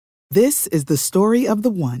This is the story of the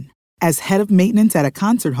one. As head of maintenance at a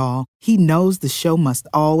concert hall, he knows the show must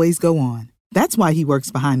always go on. That's why he works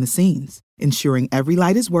behind the scenes, ensuring every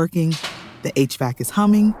light is working, the HVAC is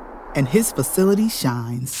humming, and his facility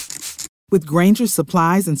shines. With Grainger's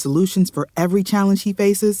supplies and solutions for every challenge he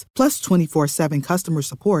faces, plus 24/7 customer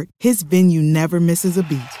support, his venue never misses a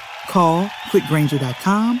beat. Call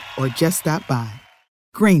quickgrainger.com or just stop by.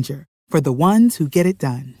 Grainger, for the ones who get it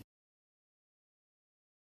done.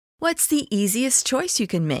 What's the easiest choice you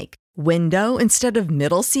can make? Window instead of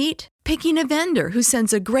middle seat? Picking a vendor who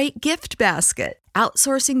sends a great gift basket?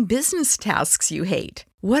 Outsourcing business tasks you hate?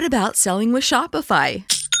 What about selling with Shopify?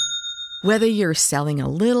 Whether you're selling a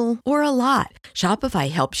little or a lot,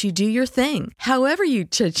 Shopify helps you do your thing, however you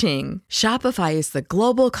cha-ching. Shopify is the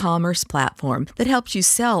global commerce platform that helps you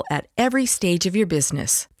sell at every stage of your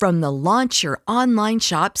business. From the launch your online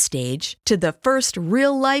shop stage to the first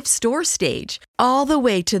real-life store stage, all the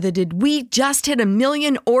way to the did we just hit a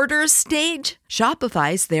million orders stage.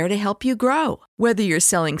 Shopify's there to help you grow. Whether you're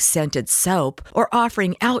selling scented soap or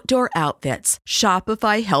offering outdoor outfits,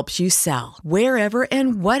 Shopify helps you sell. Wherever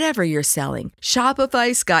and whatever you're selling,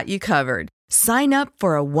 Shopify's got you covered. Sign up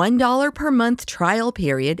for a $1 per month trial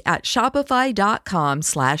period at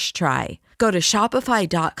shopify.com/try. Go to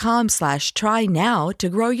shopify.com/try now to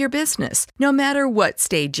grow your business, no matter what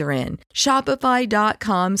stage you're in.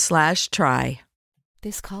 Shopify.com/try.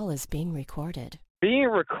 This call is being recorded. Being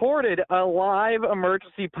recorded, a live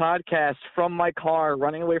emergency podcast from my car,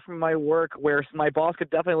 running away from my work, where my boss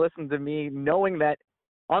could definitely listen to me, knowing that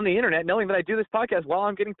on the internet, knowing that I do this podcast while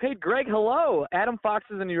I'm getting paid. Greg, hello. Adam Fox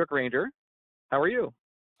is a New York Ranger. How are you?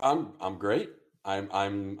 I'm great.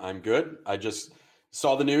 I'm good. I just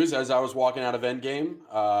saw the news as I was walking out of Endgame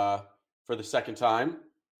for the second time,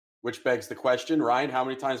 which begs the question, Ryan, how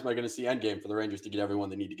many times am I going to see Endgame for the Rangers to get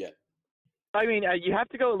everyone they need to get? I mean, you have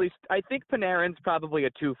to go at least. I think Panarin's probably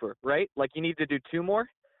a twofer, right? Like you need to do two more,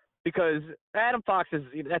 because Adam Fox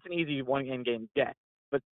that's an easy one in-game get.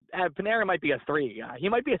 But Panarin might be a three. He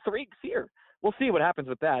might be a three-seer. We'll see what happens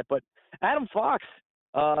with that. But Adam Fox,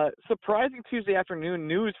 surprising Tuesday afternoon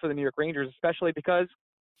news for the New York Rangers, especially because,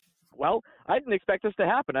 well, I didn't expect this to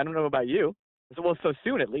happen. I don't know about you. Well, so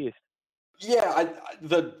soon at least. Yeah,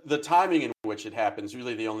 the timing in which it happens is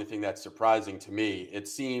really the only thing that's surprising to me. It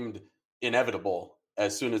seemed inevitable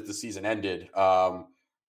as soon as the season ended.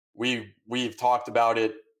 We've talked about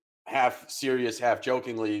it half serious, half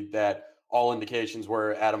jokingly, that all indications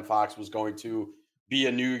were Adam Fox was going to be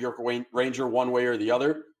a New York Ranger one way or the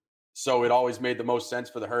other. So it always made the most sense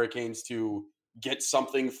for the Hurricanes to get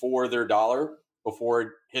something for their dollar before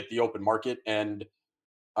it hit the open market. And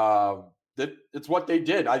it's what they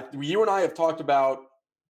did. You and I have talked about,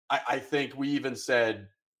 I think we even said,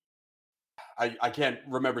 I can't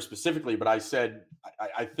remember specifically, but I said,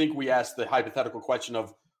 I think we asked the hypothetical question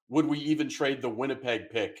of, would we even trade the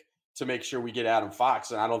Winnipeg pick to make sure we get Adam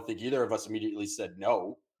Fox? And I don't think either of us immediately said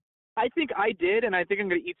no. I think I did, and I think I'm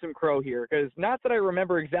going to eat some crow here, because not that I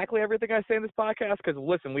remember exactly everything I say in this podcast, because,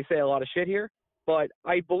 listen, we say a lot of shit here, but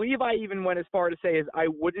I believe I even went as far to say is I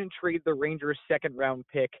wouldn't trade the Rangers' second-round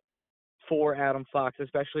pick for Adam Fox,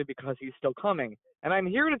 especially because he's still coming. And I'm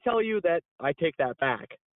here to tell you that I take that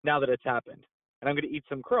back now that it's happened. And I'm going to eat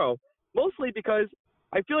some crow, mostly because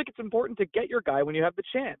I feel like it's important to get your guy when you have the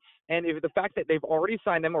chance. And if the fact that they've already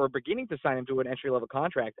signed him or are beginning to sign him to an entry-level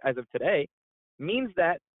contract as of today means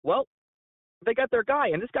that, well, they got their guy.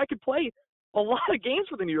 And this guy could play a lot of games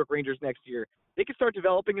for the New York Rangers next year. They could start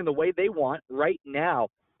developing in the way they want right now.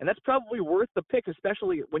 And that's probably worth the pick,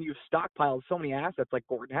 especially when you've stockpiled so many assets like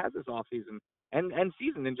Gordon has this offseason and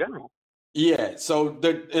season in general. Yeah, so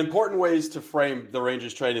the important ways to frame the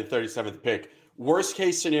Rangers trading the 37th pick. Worst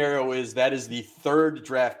case scenario is that is the third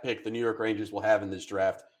draft pick the New York Rangers will have in this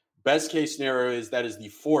draft. Best case scenario is that is the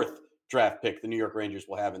fourth draft pick the New York Rangers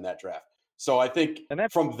will have in that draft. So I think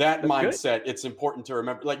from that mindset, good. It's important to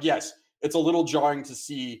remember, like, yes, it's a little jarring to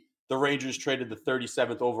see the Rangers traded the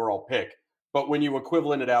 37th overall pick. But when you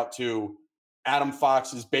equivalent it out to Adam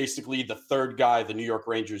Fox is basically the third guy the New York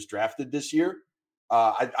Rangers drafted this year,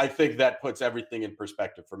 I think that puts everything in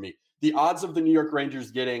perspective for me. The odds of the New York Rangers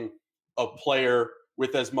getting a player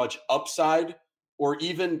with as much upside or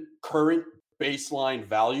even current baseline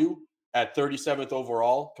value at 37th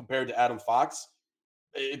overall compared to Adam Fox,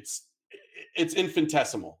 it's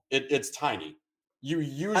infinitesimal. It's tiny. You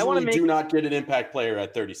usually do not get an impact player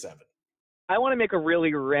at 37. I want to make a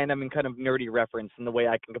really random and kind of nerdy reference in the way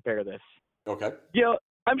I can compare this. Okay.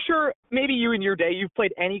 I'm sure maybe you in your day, you've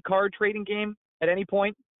played any card trading game at any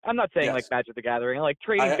point. I'm not saying like Magic the Gathering, like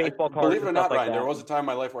trading baseball cards. Believe it or not, like Ryan, that. there was a time in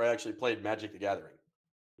my life where I actually played Magic the Gathering.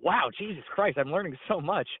 Wow, Jesus Christ, I'm learning so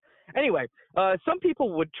much. Anyway, some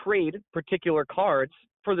people would trade particular cards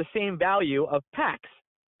for the same value of packs.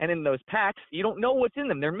 And in those packs, you don't know what's in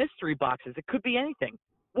them. They're mystery boxes. It could be anything.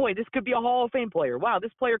 Boy, this could be a Hall of Fame player. Wow,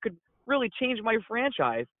 this player could really change my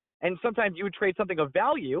franchise. And sometimes you would trade something of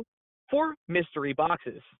value for mystery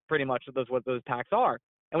boxes. Pretty much that's what those packs are.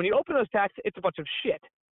 And when you open those packs, it's a bunch of shit.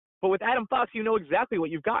 But with Adam Fox, you know exactly what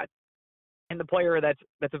you've got and the player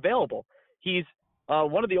that's available. He's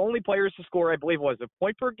one of the only players to score, I believe, was a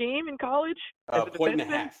point per game in college? Point and a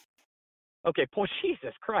half. Okay,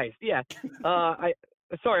 Jesus Christ, yeah.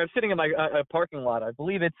 Sorry, I'm sitting in my parking lot. I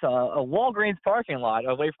believe it's a Walgreens parking lot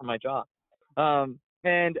away from my job.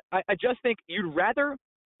 And I just think you'd rather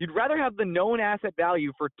have the known asset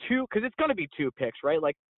value for two, because it's going to be 2 picks, right?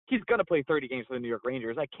 Like, he's going to play 30 games for the New York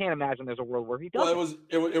Rangers. I can't imagine there's a world where he doesn't. Well,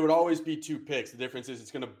 it would always be 2 picks. The difference is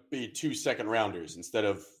it's going to be 2 second-rounders instead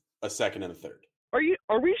of a second and a third.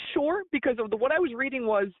 Are we sure? Because of what I was reading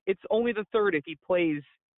was it's only the third if he plays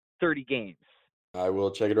 30 games. I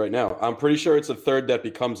will check it right now. I'm pretty sure it's a third that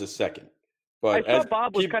becomes a second. But I thought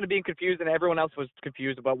Bob was kind of being confused and everyone else was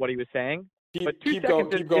confused about what he was saying. Keep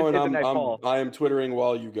going. I am twittering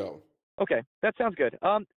while you go. Okay, that sounds good.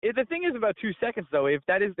 The thing is about 2 seconds, though, if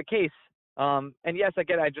that is the case, and yes,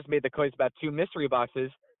 again, I just made the case about 2 mystery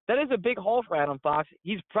boxes, that is a big haul for Adam Fox.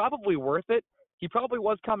 He's probably worth it. He probably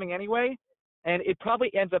was coming anyway, and it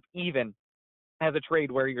probably ends up even as a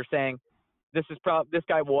trade where you're saying this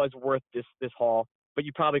guy was worth this haul, but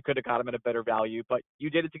you probably could have got him at a better value, but you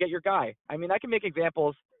did it to get your guy. I mean, I can make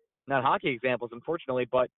examples, not hockey examples, unfortunately,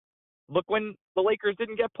 but look when the Lakers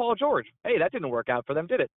didn't get Paul George. Hey, that didn't work out for them,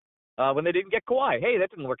 did it? When they didn't get Kawhi, hey, that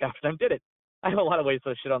didn't work out for them, did it? I have a lot of ways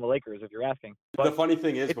to shit on the Lakers, if you're asking. But the funny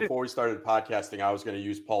thing is, before we started podcasting, I was going to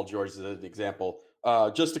use Paul George as an example.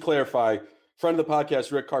 Just to clarify, friend of the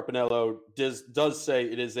podcast, Rick Carpinello, does say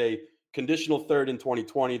it is a conditional third in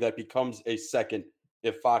 2020 that becomes a second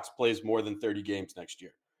if Fox plays more than 30 games next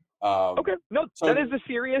year. Okay, no, so, that is a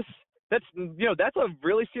serious. That's a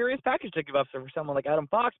really serious package to give up for someone like Adam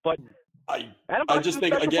Fox. But I just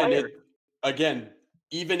think again,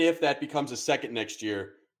 even if that becomes a second next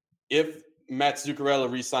year, if Matt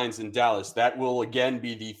Zuccarello re-signs in Dallas, that will again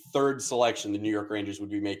be the third selection the New York Rangers would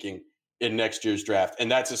be making in next year's draft.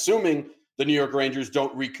 And that's assuming the New York Rangers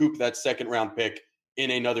don't recoup that second round pick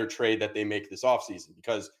in another trade that they make this offseason.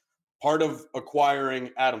 Because part of acquiring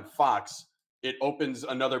Adam Fox, it opens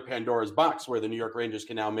another Pandora's box where the New York Rangers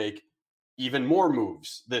can now make even more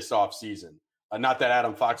moves this offseason. Not that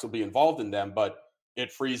Adam Fox will be involved in them, but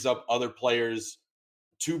it frees up other players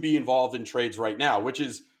to be involved in trades right now, which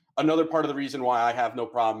is another part of the reason why I have no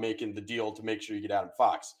problem making the deal to make sure you get Adam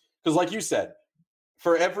Fox. Because like you said,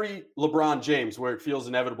 for every LeBron James where it feels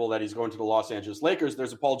inevitable that he's going to the Los Angeles Lakers,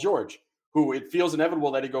 there's a Paul George who it feels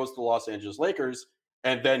inevitable that he goes to the Los Angeles Lakers,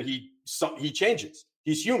 and then he changes.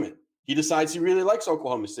 He's human. He decides he really likes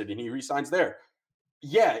Oklahoma City, and he re-signs there.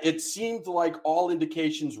 Yeah, it seemed like all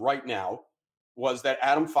indications right now was that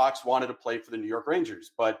Adam Fox wanted to play for the New York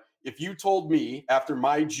Rangers. But if you told me after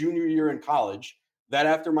my junior year in college that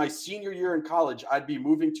after my senior year in college I'd be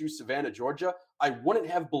moving to Savannah, Georgia, I wouldn't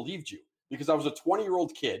have believed you, because I was a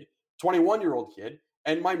 21-year-old kid,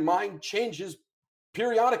 and my mind changes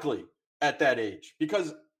periodically at that age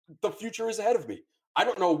because the future is ahead of me. I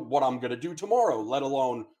don't know what I'm going to do tomorrow, let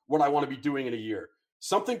alone what I want to be doing in a year.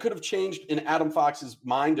 Something could have changed in Adam Fox's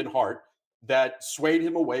mind and heart that swayed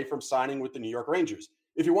him away from signing with the New York Rangers.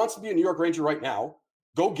 If he wants to be a New York Ranger right now,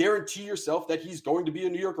 go guarantee yourself that he's going to be a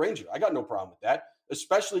New York Ranger. I got no problem with that,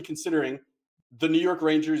 especially considering the New York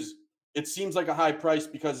Rangers, it seems like a high price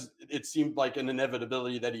because it seemed like an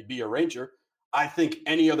inevitability that he'd be a Ranger. I think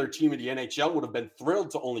any other team in the NHL would have been thrilled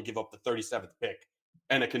to only give up the 37th pick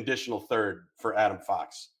and a conditional third for Adam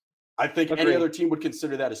Fox. I think any other team would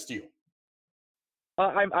consider that a steal.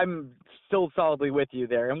 I'm still solidly with you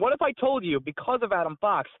there. And what if I told you, because of Adam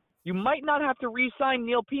Fox, you might not have to re-sign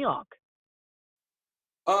Neil Pionk?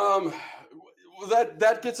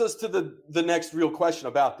 That gets us to the next real question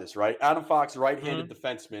about this, right? Adam Fox, right-handed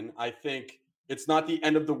defenseman. I think it's not the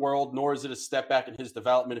end of the world, nor is it a step back in his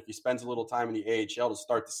development if he spends a little time in the AHL to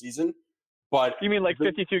start the season. But you mean like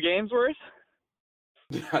 52 games worth?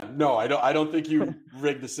 No, I don't think you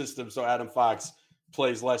rigged the system so Adam Fox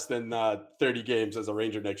plays less than 30 games as a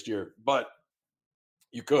Ranger next year. But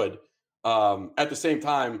you could. At the same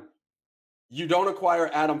time, you don't acquire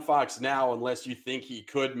Adam Fox now unless you think he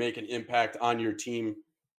could make an impact on your team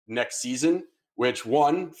next season, which,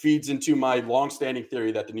 one, feeds into my longstanding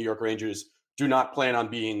theory that the New York Rangers do not plan on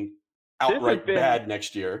being outright bad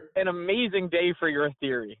next year. An amazing day for your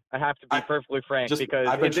theory. I have to be perfectly frank, because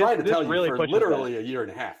I've been trying to tell you really for literally a year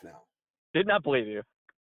and a half now. Did not believe you.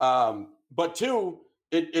 But two,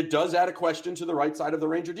 it does add a question to the right side of the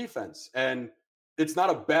Ranger defense. And it's not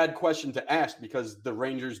a bad question to ask because the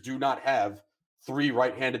Rangers do not have 3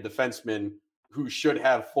 right-handed defensemen who should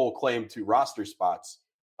have full claim to roster spots.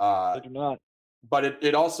 They do not. But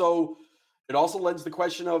it also lends the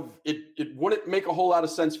question of it wouldn't make a whole lot of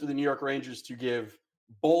sense for the New York Rangers to give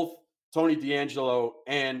both Tony DeAngelo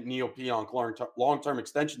and Neil Pionk long-term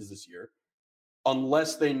extensions this year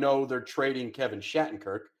unless they know they're trading Kevin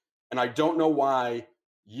Shattenkirk. And I don't know why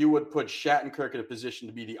you would put Shattenkirk in a position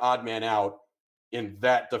to be the odd man out in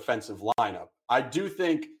that defensive lineup. I do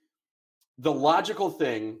think the logical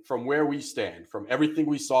thing from where we stand, from everything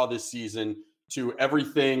we saw this season to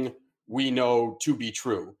everything we know to be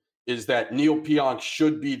true, is that Neil Pionk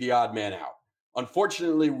should be the odd man out.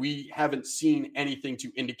 Unfortunately, we haven't seen anything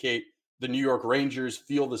to indicate the New York Rangers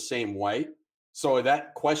feel the same way. So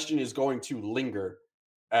that question is going to linger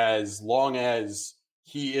as long as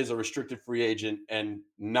he is a restricted free agent and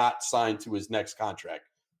not signed to his next contract.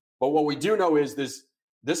 But what we do know is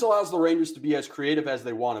this allows the Rangers to be as creative as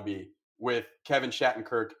they want to be with Kevin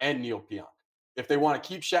Shattenkirk and Neil Pionk. If they want to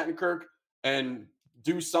keep Shattenkirk and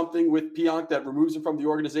do something with Pionk that removes him from the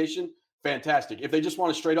organization, fantastic. If they just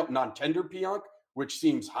want to straight up non-tender Pionk, which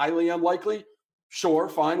seems highly unlikely, sure,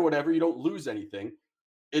 fine, whatever. You don't lose anything.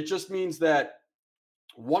 It just means that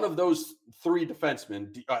one of those 3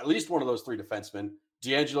 defensemen, at least one of those 3 defensemen,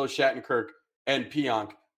 DeAngelo, Shattenkirk, and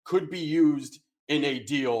Pionk, could be used in a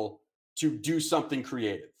deal to do something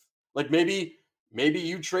creative. Like maybe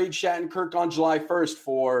you trade Shattenkirk on July 1st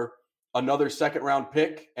for another second-round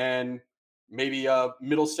pick and maybe a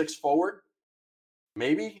middle 6 forward.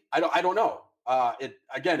 Maybe I don't know.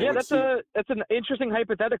 That's an interesting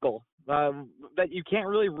hypothetical that you can't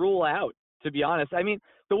really rule out, to be honest. I mean,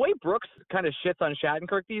 the way Brooks kind of shits on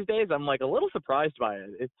Shattenkirk these days, I'm like a little surprised by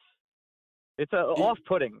it. It's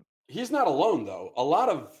off-putting. He's not alone, though. A lot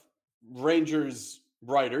of Rangers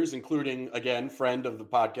writers, including, again, friend of the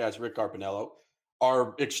podcast, Rick Carpinello,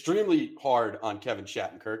 are extremely hard on Kevin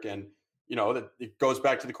Shattenkirk. And, it goes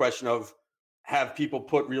back to the question of, have people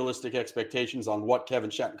put realistic expectations on what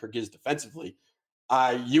Kevin Shattenkirk is defensively?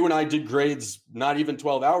 You and I did grades not even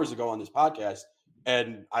 12 hours ago on this podcast,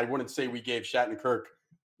 and I wouldn't say we gave Shattenkirk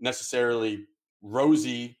necessarily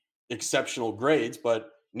rosy, exceptional grades,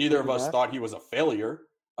 but neither of us thought he was a failure.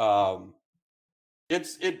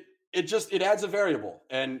 It adds a variable,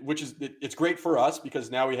 and it's great for us because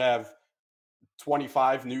now we have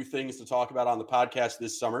 25 new things to talk about on the podcast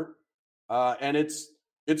this summer, and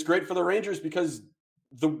it's great for the Rangers because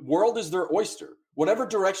the world is their oyster. Whatever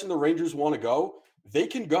direction the Rangers want to go, they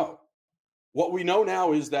can go. What we know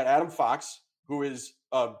now is that Adam Fox, who is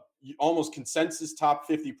almost consensus top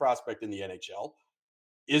 50 prospect in the NHL,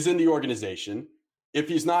 is in the organization. If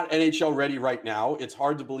he's not NHL ready right now, it's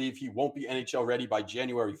hard to believe he won't be NHL ready by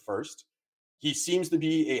January 1st. He seems to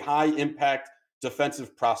be a high impact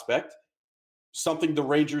defensive prospect, something the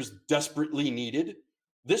Rangers desperately needed.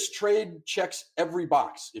 This trade checks every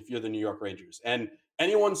box if you're the New York Rangers. And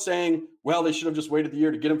anyone saying, well, they should have just waited the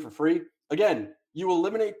year to get him for free, again, you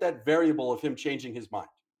eliminate that variable of him changing his mind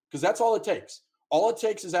because that's all it takes. All it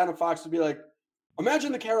takes is Adam Fox to be like,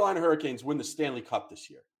 imagine the Carolina Hurricanes win the Stanley Cup this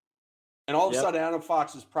year. And all of a sudden, Adam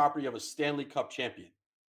Fox is property of a Stanley Cup champion.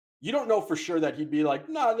 You don't know for sure that he'd be like,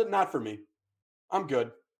 no, not for me. I'm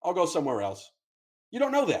good. I'll go somewhere else. You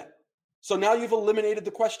don't know that. So now you've eliminated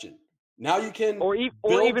the question. Now you can build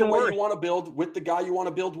even the way you want to build with the guy you want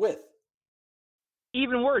to build with.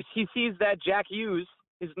 Even worse, he sees that Jack Hughes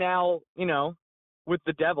is now, with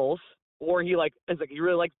the Devils, or he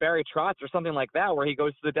really likes Barry Trotz or something like that, where he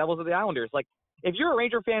goes to the Devils or the Islanders. Like, if you're a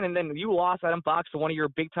Ranger fan and then you lost Adam Fox to one of your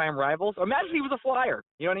big-time rivals, imagine he was a Flyer.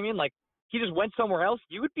 You know what I mean? Like, he just went somewhere else.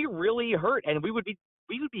 You would be really hurt, and we would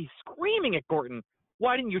be screaming at Gorton,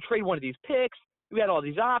 why didn't you trade one of these picks? We had all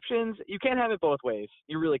these options. You can't have it both ways.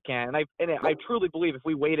 You really can't. And I truly believe if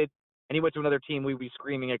we waited and he went to another team, we'd be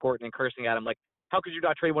screaming at Gorton and cursing at him. Like, how could you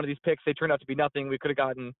not trade one of these picks? They turned out to be nothing. We could have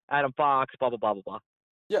gotten Adam Fox, blah, blah, blah, blah, blah.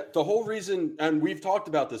 Yeah, the whole reason, and we've talked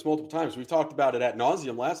about this multiple times. We've talked about it ad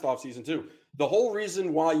nauseum last offseason too. The whole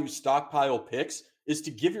reason why you stockpile picks is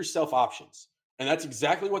to give yourself options. And that's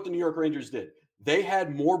exactly what the New York Rangers did. They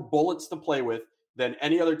had more bullets to play with than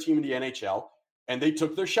any other team in the NHL, and they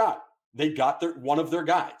took their shot. They got one of their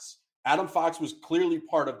guys. Adam Fox was clearly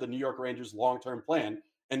part of the New York Rangers' long-term plan,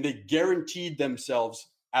 and they guaranteed themselves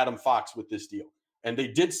Adam Fox with this deal. And they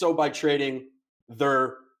did so by trading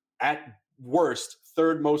their, at worst,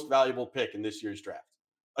 third most valuable pick in this year's draft.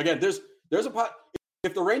 Again,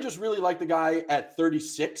 If the Rangers really like the guy at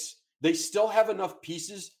 36, they still have enough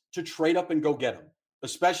pieces to trade up and go get him,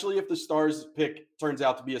 especially if the Stars pick turns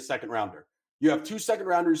out to be a second rounder. You have 2 second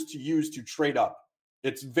rounders to use to trade up.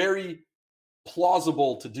 It's very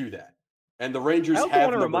plausible to do that. And the Rangers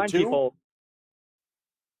have number 2. People...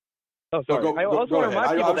 Oh, sorry. Go I also want to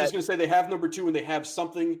remind people I was just going to say they have number 2 and they have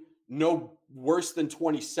something no worse than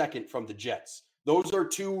 22nd from the Jets. Those are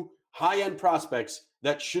 2 high-end prospects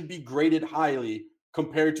that should be graded highly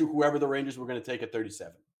compared to whoever the Rangers were going to take at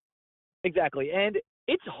 37. Exactly. And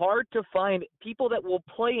it's hard to find people that will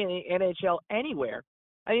play in the NHL anywhere.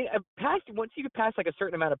 I mean, once you pass like a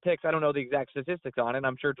certain amount of picks, I don't know the exact statistics on it.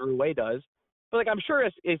 I'm sure Drew Way does. But like, I'm sure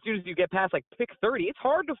as soon as you get past like pick 30, it's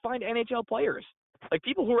hard to find NHL players. Like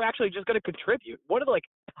people who are actually just going to contribute.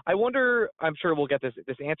 I wonder, I'm sure we'll get this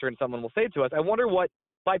answer and someone will say it to us. I wonder what,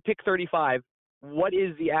 by pick 35, what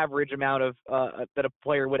is the average amount of that a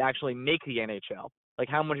player would actually make the NHL? Like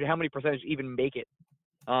how many percentage even make it?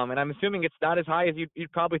 And I'm assuming it's not as high as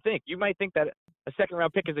you'd probably think. You might think that a second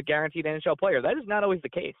round pick is a guaranteed NHL player. That is not always the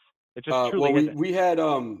case. It just truly isn't. We had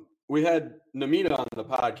Namita on the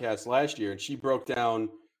podcast last year, and she broke down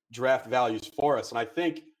draft values for us. And I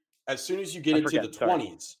think as soon as you get into the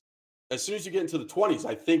 20s,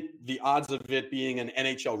 I think the odds of it being an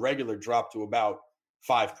NHL regular drop to about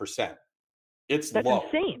 5%. That's low.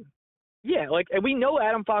 Insane. Yeah, and we know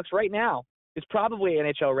Adam Fox right now is probably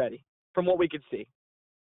NHL ready from what we could see.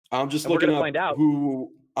 I'm just looking up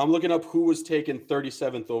who was taken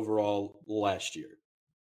 37th overall last year.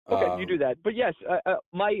 Okay, you do that. But yes,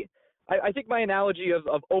 I think my analogy of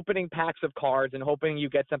opening packs of cards and hoping you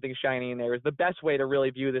get something shiny in there is the best way to really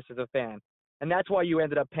view this as a fan. And that's why you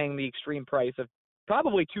ended up paying the extreme price of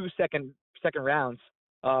probably 2 second rounds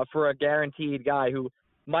for a guaranteed guy who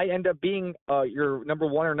might end up being your number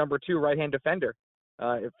 1 or number 2 right-hand defender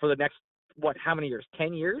for the next, how many years?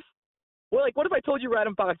 10 years? Well, what if I told you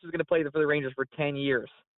Adam Fox is going to play for the Rangers for 10 years?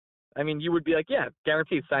 I mean, you would be like, yeah,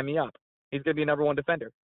 guaranteed, sign me up. He's going to be a number 1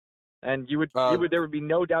 defender. And there would be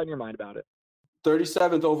no doubt in your mind about it.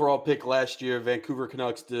 37th overall pick last year, Vancouver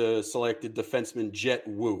Canucks selected defenseman Jet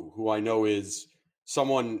Wu, who I know is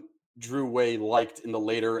someone Drew Way liked in the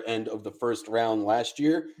later end of the first round last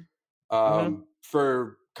year.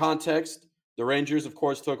 For context, the Rangers, of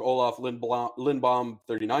course, took Olaf Lindbaum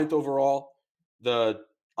 39th overall. The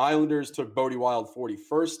Islanders took Bodie Wild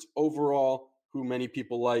 41st overall, who many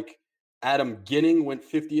people like. Adam Ginning went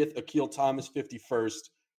 50th, Akil Thomas 51st.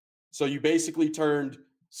 So you basically turned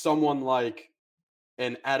someone like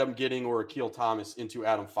an Adam Ginning or Akil Thomas into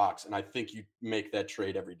Adam Fox, and I think you make that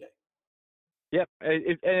trade every day. Yep,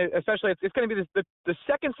 especially it's going to be the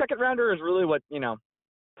second rounder is really what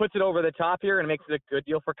puts it over the top here and makes it a good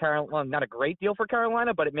deal for Carolina. Not a great deal for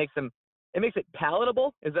Carolina, but it makes it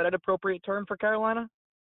palatable. Is that an appropriate term for Carolina?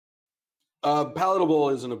 Palatable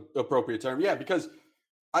is an appropriate term, yeah, because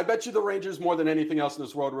I bet you the Rangers more than anything else in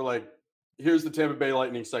this world were like, here's the Tampa Bay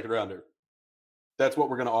Lightning second rounder. That's what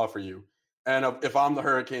we're going to offer you. And if I'm the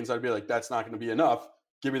Hurricanes, I'd be like, that's not going to be enough.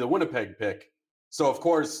 Give me the Winnipeg pick. So, of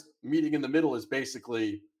course, meeting in the middle is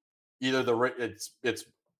basically either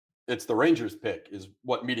it's the Rangers pick is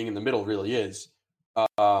what meeting in the middle really is.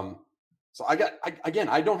 So I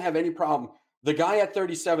don't have any problem. The guy at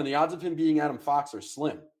 37, the odds of him being Adam Fox are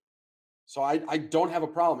slim. So I don't have a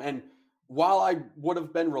problem. And while I would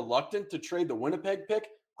have been reluctant to trade the Winnipeg pick,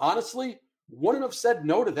 honestly, wouldn't have said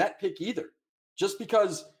no to that pick either. Just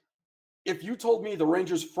because if you told me the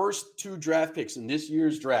Rangers' first 2 draft picks in this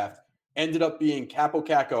year's draft ended up being Capo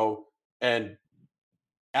Caco and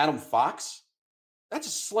Adam Fox, that's a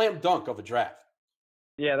slam dunk of a draft.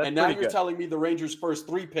 Yeah, that's and now you're good. telling me the Rangers' first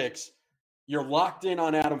 3 picks, you're locked in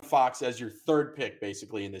on Adam Fox as your 3rd pick,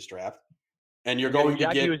 basically, in this draft. And you're going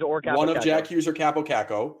to get one of Jack Hughes or Capo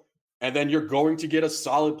Caco, and then you're going to get a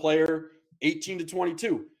solid player, 18 to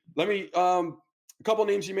 22. Let me a couple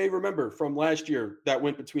names you may remember from last year that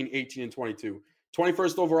went between 18 and 22.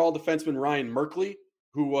 21st overall defenseman Ryan Merkley,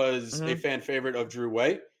 who was a fan favorite of Drew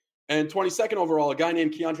Way, and 22nd overall a guy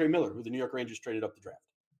named Keandre Miller, who the New York Rangers traded up the draft.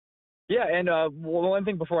 Yeah, and one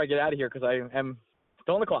thing before I get out of here, because I am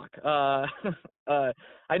still on the clock.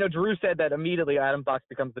 I know Drew said that immediately Adam Fox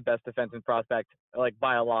becomes the best defensive prospect,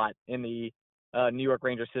 by a lot in the New York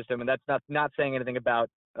Rangers system, and that's not saying anything about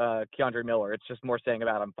Keandre Miller. It's just more saying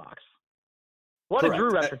about Adam Fox. A lot of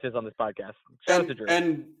Drew references on this podcast. Shout out to Drew.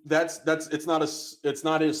 And it's not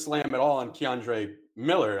a slam at all on Keandre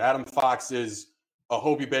Miller. Adam Fox is a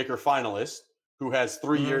Hobey Baker finalist who has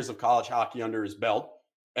 3 years of college hockey under his belt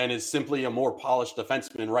and is simply a more polished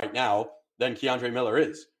defenseman right now than Keandre Miller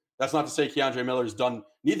is. That's not to say Keandre Miller's done.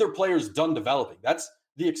 Neither player's done developing. That's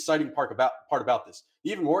the exciting part about this.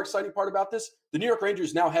 The even more exciting part about this, the New York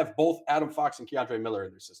Rangers now have both Adam Fox and Keandre Miller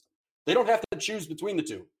in their system. They don't have to choose between the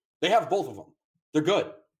two. They have both of them. They're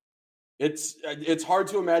good. It's hard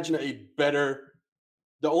to imagine a better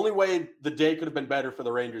 – the only way the day could have been better for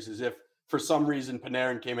the Rangers is if for some reason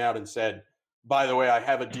Panarin came out and said, by the way, I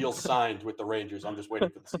have a deal signed with the Rangers. I'm just waiting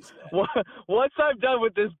for the season to end. Once I'm done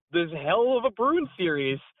with this hell of a Bruins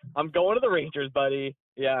series, I'm going to the Rangers, buddy.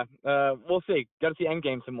 Yeah, we'll see. Got to see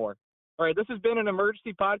Endgame some more. All right, this has been an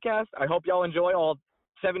emergency podcast. I hope y'all enjoy all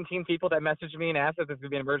 17 people that messaged me and asked if this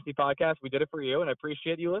would be an emergency podcast. We did it for you, and I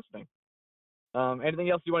appreciate you listening.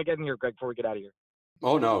 Anything else you want to get in here, Greg, before we get out of here?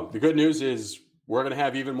 Oh, no. The good news is we're going to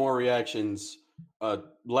have even more reactions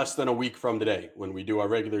less than a week from today when we do our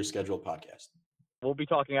regular scheduled podcast. We'll be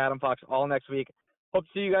talking Adam Fox all next week. Hope to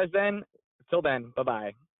see you guys then. Until then,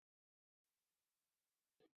 bye-bye.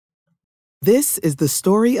 This is the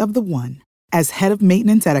story of the one. As head of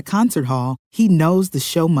maintenance at a concert hall, he knows the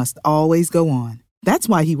show must always go on. That's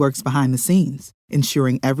why he works behind the scenes,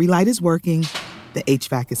 ensuring every light is working, the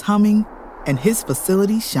HVAC is humming, and his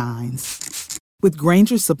facility shines. With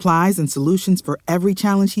Grainger's supplies and solutions for every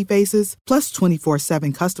challenge he faces, plus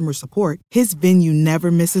 24/7 customer support, his venue never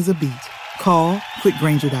misses a beat. Call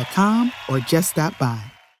quickgrainger.com or just stop by.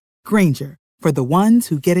 Grainger, for the ones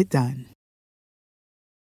who get it done.